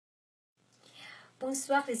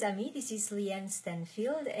Bonsoir les amis, this is Llyane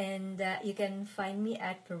Stanfield and you can find me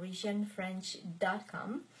at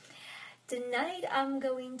ParisianFrench.com. Tonight I'm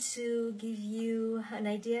going to give you an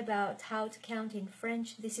idea about how to count in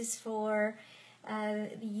French. This is for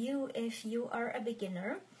you if you are a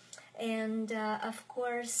beginner. And of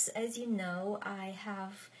course, as you know, I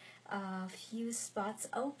have a few spots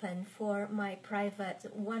open for my private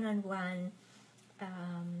one-on-one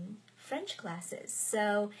French classes.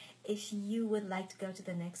 So if you would like to go to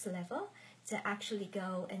the next level, to actually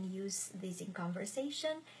go and use this in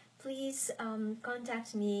conversation, please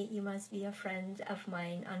contact me. You must be a friend of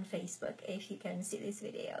mine on Facebook if you can see this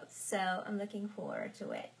video. So I'm looking forward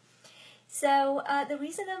to it. So the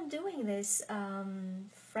reason I'm doing this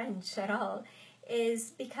French at all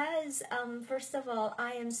is because, first of all,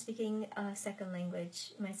 I am speaking a second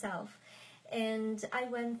language myself. And I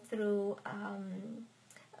went through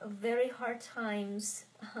very hard times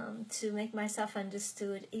to make myself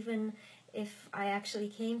understood, even if I actually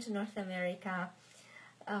came to North America,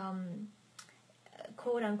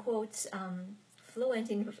 quote unquote, fluent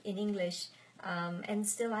in English, and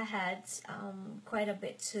still I had quite a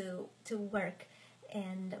bit to work,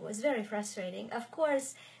 and it was very frustrating. Of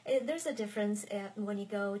course, there's a difference when you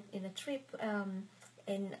go in a trip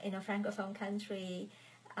in a francophone country,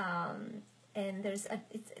 and there's a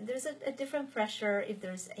different pressure if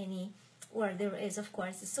there's any, or there is of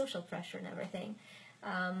course the social pressure and everything.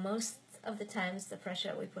 Most of the times the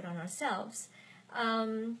pressure we put on ourselves.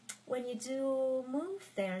 When you do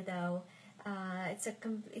move there though, it's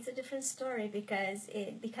a different story because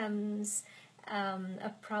it becomes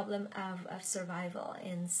a problem of survival,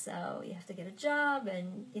 and so you have to get a job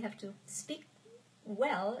and you have to speak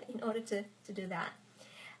well in order to do that.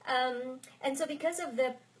 And so because of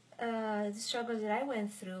the struggles that I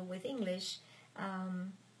went through with English,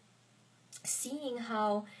 seeing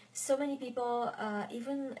how so many people,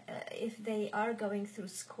 even if they are going through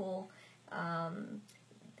school,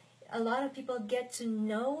 a lot of people get to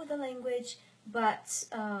know the language, but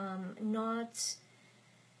not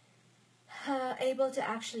able to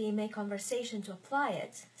actually make conversation to apply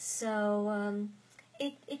it. So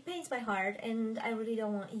it pains my heart, and I really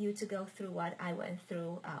don't want you to go through what I went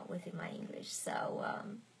through within my English. So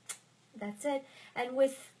that's it. And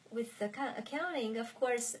with the accounting, of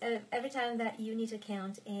course, every time that you need to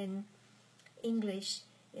count in English,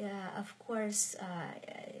 of course,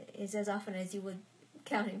 is as often as you would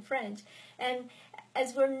count in French. And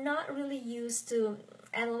as we're not really used to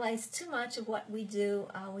analyze too much of what we do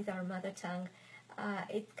with our mother tongue,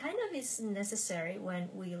 it kind of is necessary when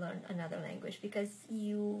we learn another language, because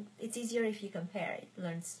it's easier if you compare.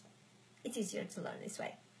 It's easier to learn this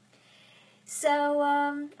way. So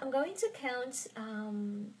I'm going to count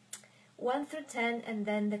 1 through 10, and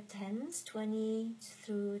then the tens, 20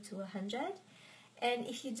 through to 100. And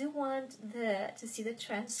if you do want to see the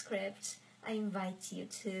transcript, I invite you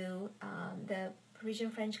to the Parisian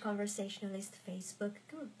French Conversationalist Facebook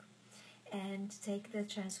group and take the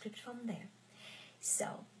transcript from there.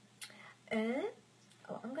 So,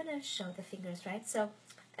 I'm going to show the fingers, right? So,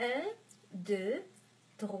 1, 2,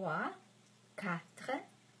 3, 4, 5,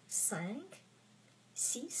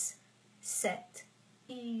 6, 7,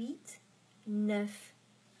 8, 9,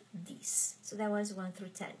 10. So that was 1 through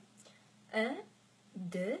 10. 1,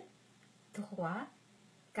 2, 3, 4,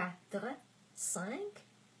 5,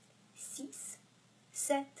 6,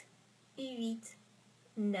 7, 8,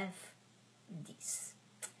 9, 10.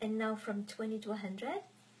 And now from 20 to 100,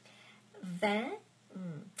 20,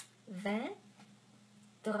 20,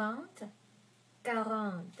 30, 40, 50,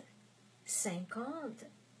 60, 70,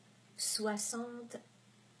 80,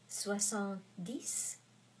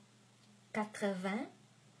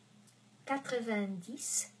 90, 90,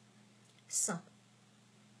 100. So I'm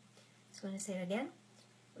going to say it again.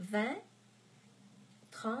 20,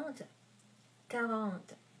 30, 40,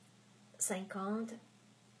 50,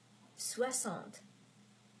 60,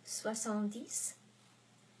 70, 80,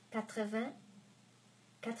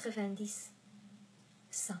 90, 90,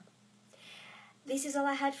 100. This is all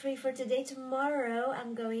I had for you for today. Tomorrow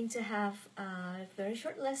I'm going to have a very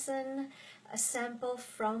short lesson, a sample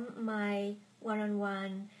from my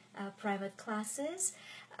one-on-one private classes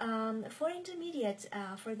for intermediate,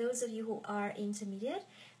 for those of you who are intermediate.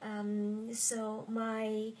 So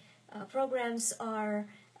my programs are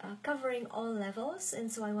covering all levels,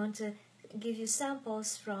 and so I want to give you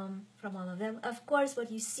samples from all of them. Of course, what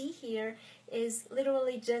you see here is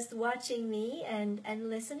literally just watching me and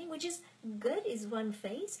listening, which is good, is one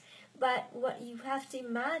phase. But what you have to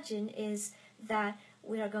imagine is that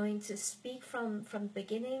we are going to speak from the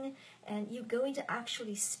beginning, and you're going to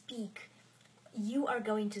actually speak you are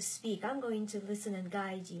going to speak. I'm going to listen and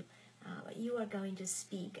guide you, but you are going to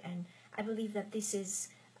speak. And I believe that this is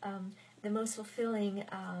the most fulfilling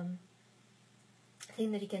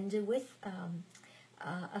thing that you can do with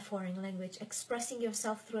a foreign language. Expressing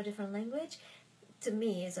yourself through a different language, to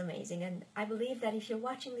me, is amazing. And I believe that if you're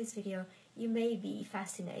watching this video, you may be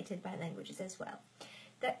fascinated by languages as well.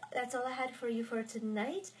 That's all I had for you for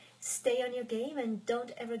tonight. Stay on your game and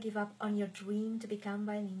don't ever give up on your dream to become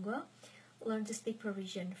bilingual. Learn to speak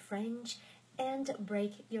Parisian French and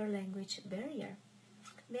break your language barrier.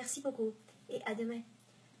 Merci beaucoup et à demain.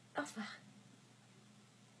 Au revoir.